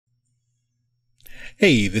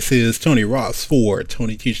Hey, this is Tony Ross for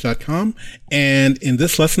TonyTeach.com, and in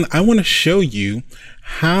this lesson I want to show you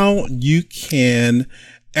how you can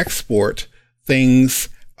export things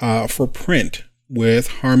for print with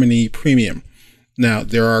Harmony Premium. Now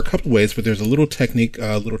there are a couple ways, but there's a little technique,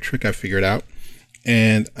 a little trick I figured out,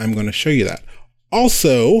 and I'm going to show you that.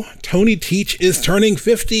 Also, TonyTeach is turning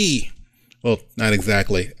 50. Well, not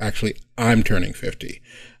exactly. Actually, I'm turning 50.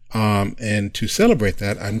 And to celebrate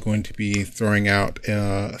that, I'm going to be throwing out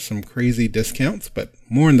some crazy discounts, but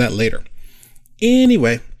more on that later.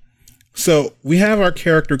 Anyway, so we have our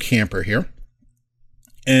character Camper here.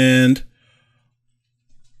 And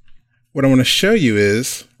what I want to show you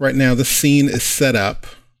is, right now the scene is set up.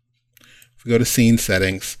 If we go to scene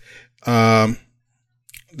settings,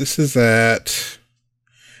 this is at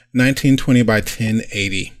 1920 by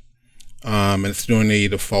 1080. And it's doing the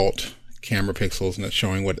default camera pixels, and it's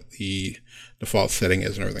showing what the default setting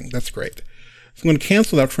is and everything. That's great. So I'm going to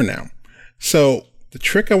cancel that for now. So the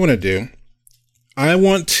trick I want to do, I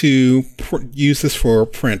want to use this for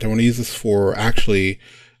print. I want to use this for actually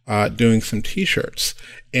doing some t-shirts,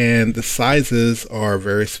 and the sizes are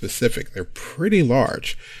very specific. They're pretty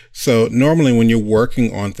large. So normally when you're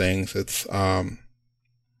working on things, it's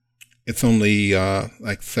only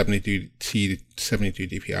like 72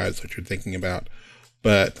 dpi is what you're thinking about.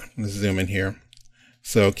 But let's zoom in here.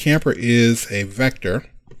 So Camper is a vector,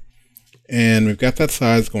 and we've got that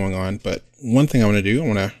size going on. But one thing I want to do, I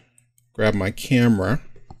want to grab my camera.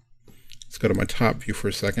 Let's go to my top view for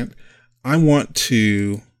a second. I want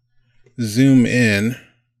to zoom in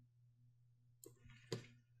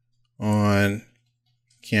on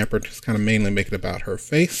Camper, just kind of mainly make it about her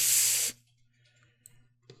face.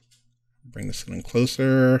 Bring this in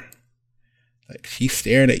closer. Like, she's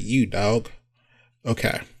staring at you, dog.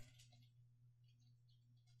 Okay.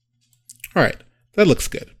 All right, that looks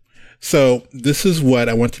good. So this is what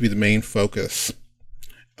I want to be the main focus.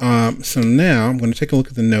 So now I'm going to take a look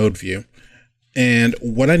at the node view, and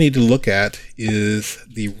what I need to look at is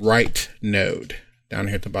the right node down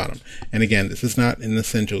here at the bottom. And again, this is not in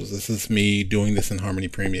Essentials. This is me doing this in Harmony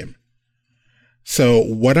Premium. So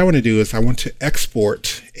what I want to do is I want to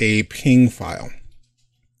export a ping file.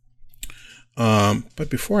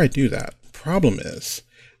 But before I do that, problem is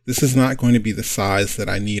this is not going to be the size that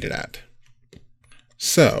I need it at.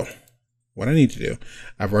 So what I need to do,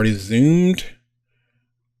 I've already zoomed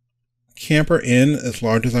Camper in as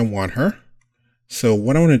large as I want her. So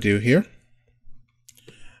what I want to do here,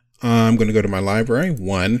 I'm going to go to my library,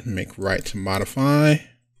 make right to modify,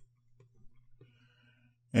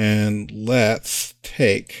 and let's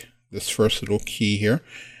take this first little key here.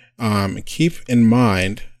 Keep in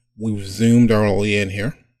mind we've zoomed all the way in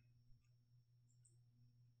here.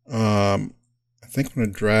 I think I'm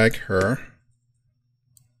going to drag her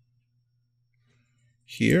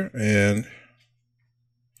here, and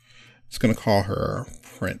it's going to call her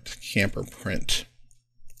print, Camper print.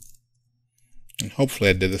 And hopefully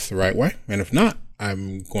I did this the right way. And if not,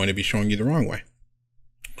 I'm going to be showing you the wrong way.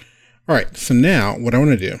 All right, so now what I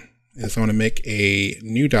want to do is I want to make a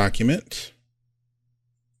new document.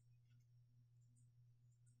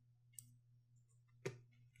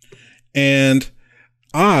 And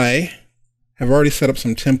I have already set up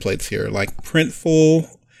some templates here, like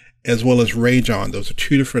Printful as well as Rajon. Those are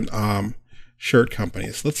two different shirt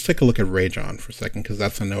companies. Let's take a look at Rajon for a second, because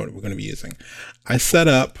that's the node we're going to be using. I set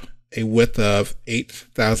up a width of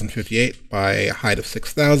 8058 by a height of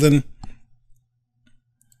 6000.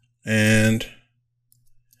 And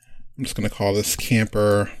I'm just going to call this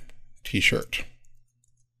Camper t-shirt.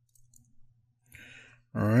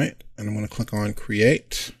 All right, and I'm going to click on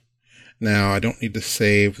Create. Now, I don't need to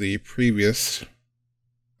save the previous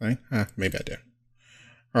thing. Maybe I do.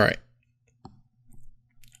 All right.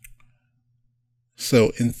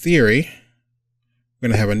 So in theory, we're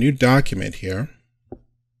going to have a new document here. I'm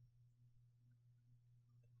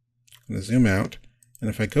going to zoom out. And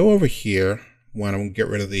if I go over here, I'm going to get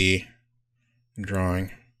rid of the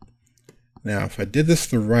drawing. Now, if I did this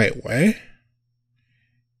the right way,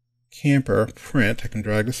 Camper print, I can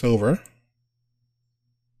drag this over.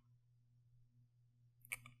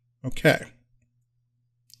 Okay.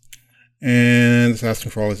 And it's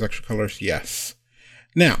asking for all these extra colors. Yes.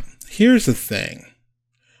 Now, here's the thing.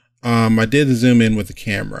 I did zoom in with the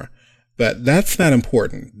camera, but that's not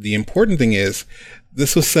important. The important thing is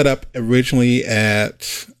this was set up originally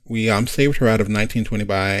at, we saved her out of 1920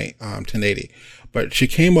 by 1080, but she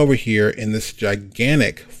came over here in this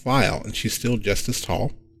gigantic file, and she's still just as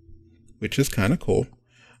tall, which is kind of cool.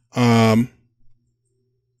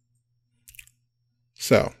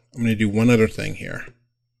 So I'm going to do one other thing here.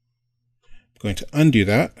 I'm going to undo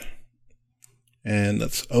that, And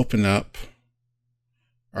let's open up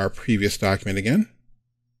our previous document again.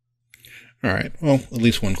 All right, well, at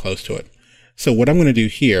least one close to it. So what I'm going to do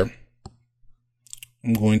here,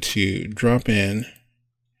 I'm going to drop in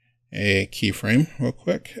a keyframe real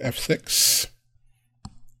quick, F6.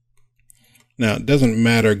 Now, it doesn't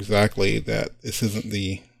matter exactly that this isn't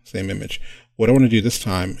the same image. What I want to do this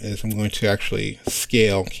time is I'm going to actually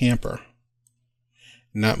scale camper,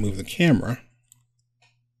 not move the camera.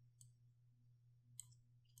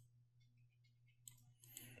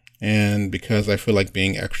 And because I feel like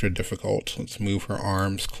being extra difficult, let's move her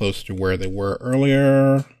arms close to where they were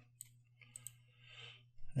earlier.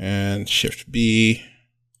 And Shift B.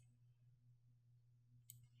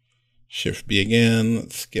 Shift B again.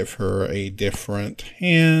 Let's give her a different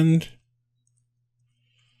hand.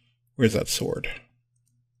 Where's that sword?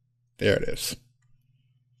 There it is.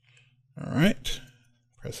 All right.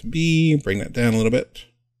 Press B, bring that down a little bit.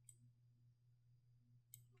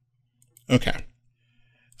 Okay.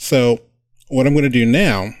 So what I'm going to do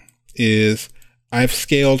now is I've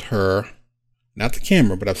scaled her, not the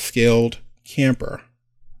camera, but I've scaled camper.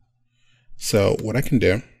 So what I can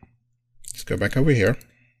do, let's go back over here,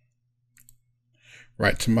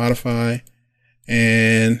 right to modify,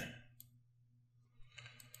 and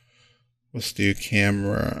let's do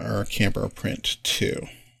camera or camper print 2.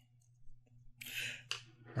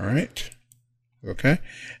 All right. Okay.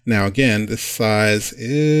 Now again, this size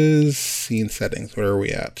is scene settings. Where are we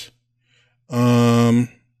at?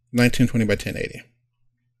 1920 by 1080.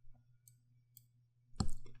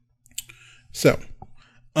 So,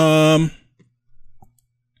 I'm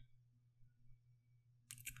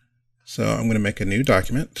going to make a new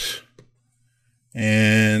document,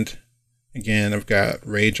 and again, I've got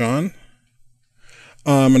Rage on.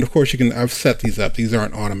 And of course I've set these up. These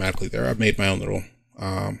aren't automatically there. I've made my own little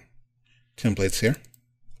templates here.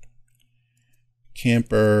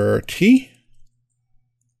 Camper T.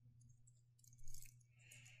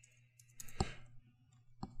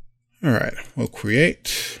 All right, we'll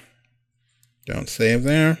create. Don't save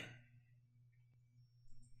there.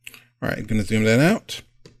 All right, I'm going to zoom that out.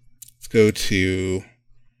 Let's go to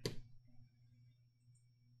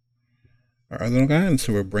our other guy, and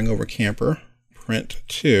so we'll bring over camper print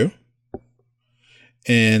 2.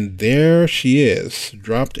 And there she is,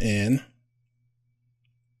 dropped in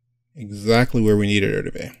exactly where we needed her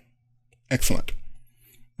to be. Excellent.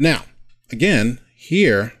 Now, again,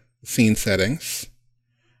 here, the scene settings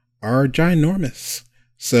are ginormous.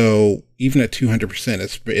 So even at 200%,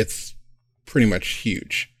 it's pretty much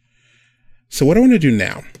huge. So what I want to do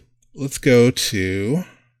now, let's go to,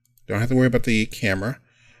 don't have to worry about the camera,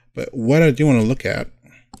 but what I do want to look at,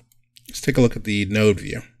 let's take a look at the node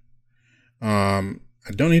view. I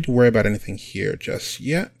don't need to worry about anything here just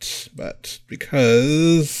yet, but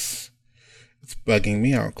because it's bugging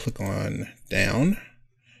me, I'll click on down,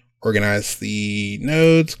 organize the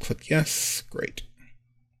nodes, click yes, great.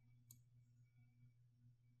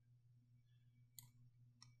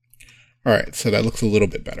 All right, so that looks a little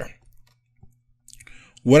bit better.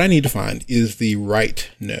 What I need to find is the right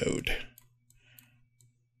node,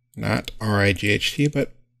 not R-I-G-H-T,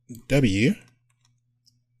 but W.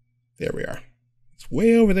 There we are.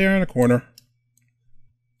 Way over there in the corner.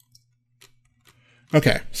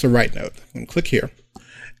 Okay, so right node. I'm going to click here.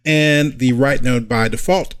 And the right node by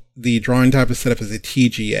default, the drawing type is set up as a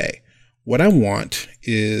TGA. What I want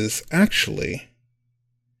is actually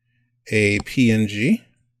a PNG.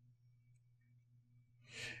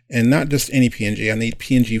 And not just any PNG. I need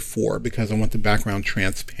PNG 4 because I want the background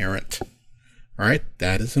transparent. All right,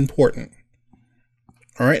 that is important.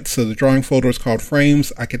 All right, so the drawing folder is called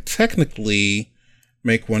frames. I could technically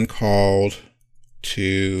make one called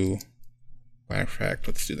to, matter of fact,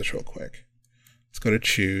 let's do this real quick. Let's go to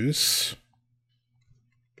choose.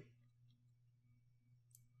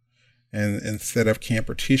 And instead of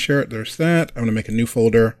camper t-shirt, there's that. I'm going to make a new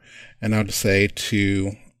folder, and I'll just say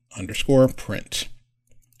to underscore print.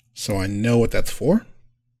 So I know what that's for.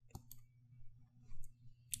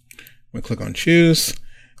 We click on choose.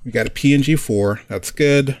 We got a PNG 4. That's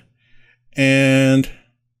good. And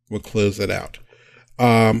we'll close it out.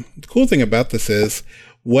 The cool thing about this is,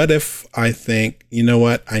 what if I think, you know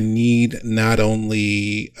what, I need not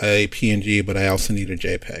only a PNG, but I also need a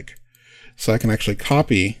JPEG. So I can actually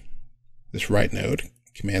copy this right node,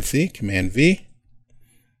 Command C, Command V,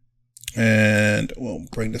 and we'll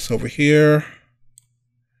bring this over here.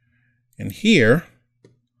 And here,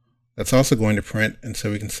 that's also going to print, and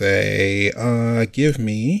so we can say, give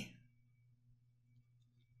me,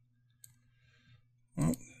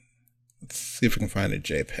 well, let's see if we can find a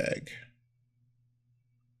JPEG.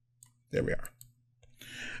 There we are.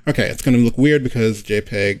 Okay, it's going to look weird because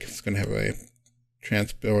JPEG is going to have a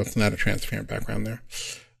it's not a transparent background there.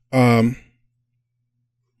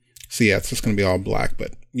 So yeah, it's just going to be all black,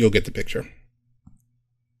 but you'll get the picture.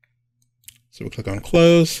 So we'll click on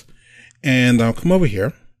close, and I'll come over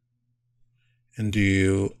here and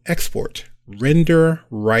do export, render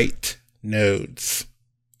right nodes.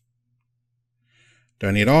 Do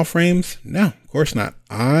I need all frames? No, of course not.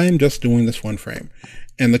 I'm just doing this one frame.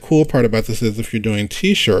 And the cool part about this is if you're doing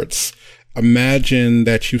t-shirts, imagine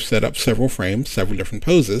that you've set up several frames, several different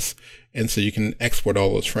poses, and so you can export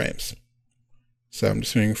all those frames. So I'm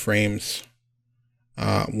just doing frames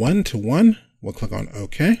 1 to 1. We'll click on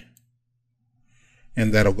OK.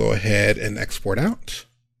 And that'll go ahead and export out.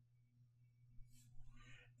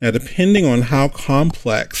 Now, depending on how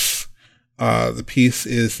complex the piece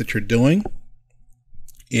is that you're doing,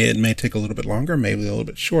 it may take a little bit longer, maybe a little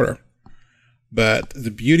bit shorter. But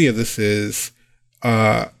the beauty of this is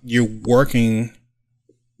you're working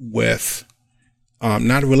with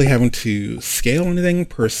not really having to scale anything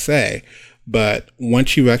per se, but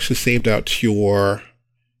once you've actually saved out your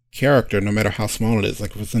character, no matter how small it is,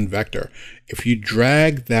 like if it's in vector, if you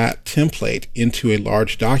drag that template into a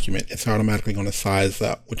large document, it's automatically going to size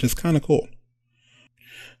up, which is kind of cool.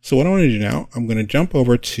 So what I want to do now, I'm going to jump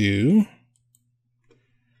over to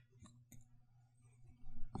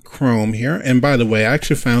Chrome here. And by the way, I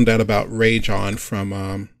actually found out about Rage On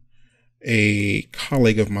from a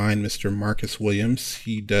colleague of mine, Mr. Marcus Williams.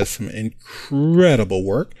 He does some incredible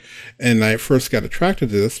work. And I first got attracted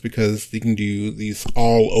to this because they can do these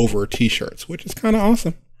all over t-shirts, which is kind of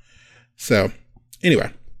awesome. So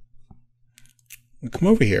anyway, I'll come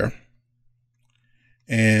over here.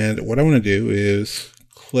 And what I want to do is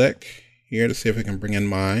click here to see if I can bring in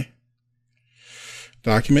my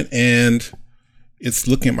document. And it's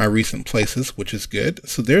looking at my recent places, which is good.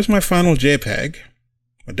 So there's my final JPEG.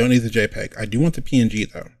 I don't need the JPEG. I do want the PNG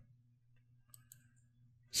though.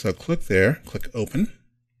 So click there, click open.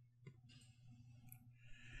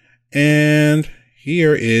 And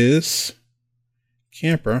here is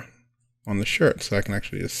Camper on the shirt. So I can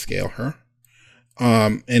actually just scale her.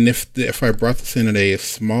 And if I brought this in at a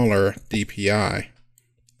smaller DPI,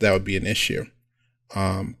 that would be an issue.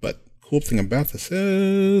 But cool thing about this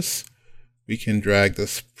is we can drag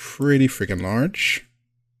this pretty freaking large.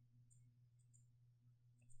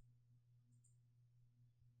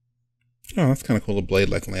 Oh, that's kind of cool. The blade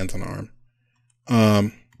like lands on the arm.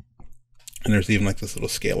 And there's even like this little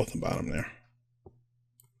scale at the bottom there.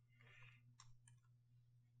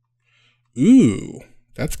 Ooh,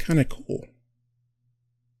 that's kind of cool.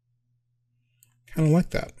 Kind of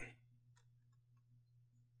like that.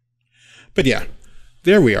 But yeah,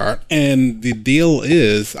 there we are. And the deal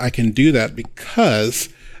is I can do that because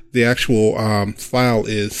the actual file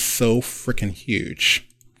is so freaking huge.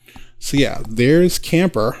 So yeah, there's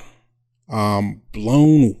Camper.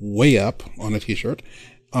 Blown way up on a t-shirt.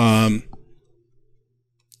 And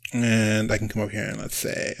I can come up here and let's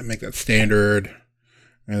say I make that standard,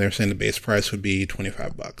 and they're saying the base price would be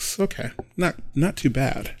 $25. Okay, not too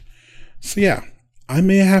bad. So yeah, I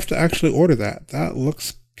may have to actually order that. That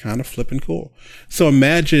looks kind of flipping cool. So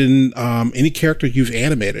imagine any character you've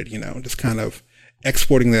animated, you know, just kind of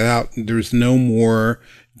exporting that out. There's no more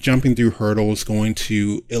jumping through hurdles, going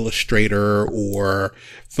to Illustrator or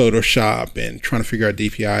Photoshop and trying to figure out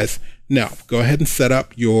DPIs. No, go ahead and set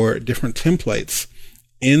up your different templates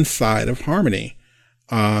inside of Harmony,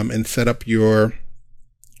 and set up your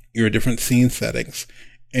different scene settings.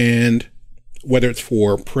 And whether it's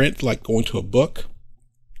for print, like going to a book,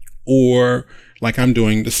 or like I'm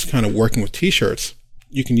doing, just kind of working with t-shirts,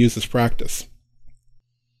 you can use this practice.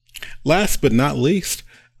 Last but not least,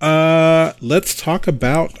 let's talk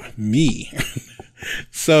about me.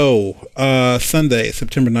 So, Sunday,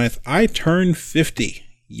 September 9th, I turned 50.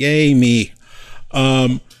 Yay, me.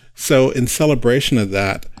 So in celebration of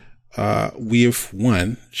that, we have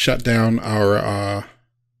shut down our,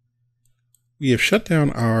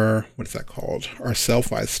 what is that called? Our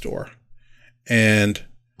Selfie store. And,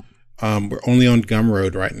 we're only on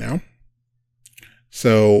Gumroad right now.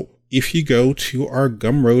 So if you go to our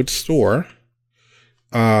Gumroad store,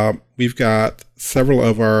 we've got several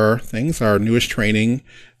of our things, our newest training,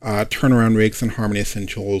 turnaround rigs and Harmony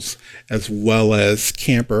Essentials, as well as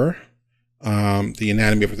Camper, the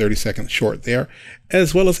anatomy of a 30-second short there,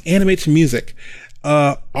 as well as Animate to Music.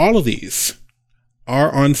 All of these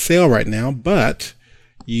are on sale right now, but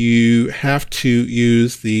you have to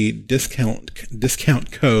use the discount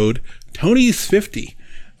code Tony's50.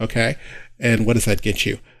 Okay. And what does that get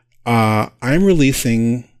you? I'm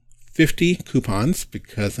releasing 50 coupons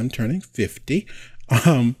because I'm turning 50.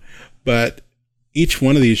 But Each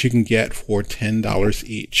one of these you can get for $10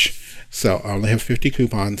 each. So I only have 50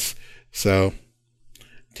 coupons. So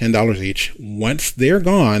 $10 each. Once they're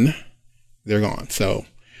gone, they're gone. So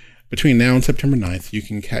between now and September 9th, you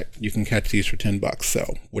can catch these for $10.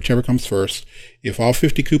 So whichever comes first. If all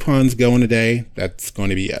 50 coupons go in a day, that's going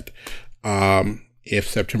to be it. If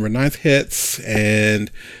September 9th hits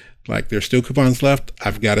and like there's still coupons left,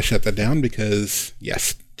 I've got to shut that down because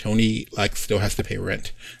yes, Tony like still has to pay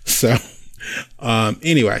rent. So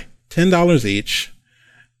anyway, $10 each.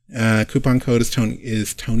 Coupon code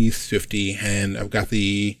is Tony's 50, and I've got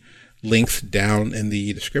the links down in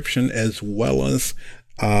the description as well as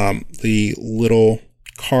the little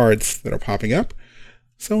cards that are popping up.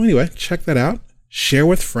 So anyway, check that out. Share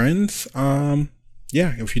with friends.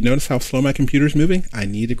 Yeah, if you notice how slow my computer's moving, I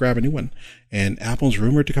need to grab a new one. And Apple's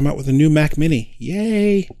rumored to come out with a new Mac Mini.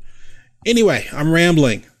 Yay! Anyway, I'm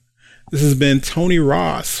rambling. This has been Tony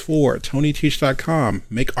Ross for TonyTeach.com.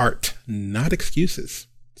 Make art, not excuses.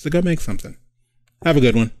 So go make something. Have a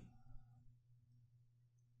good one.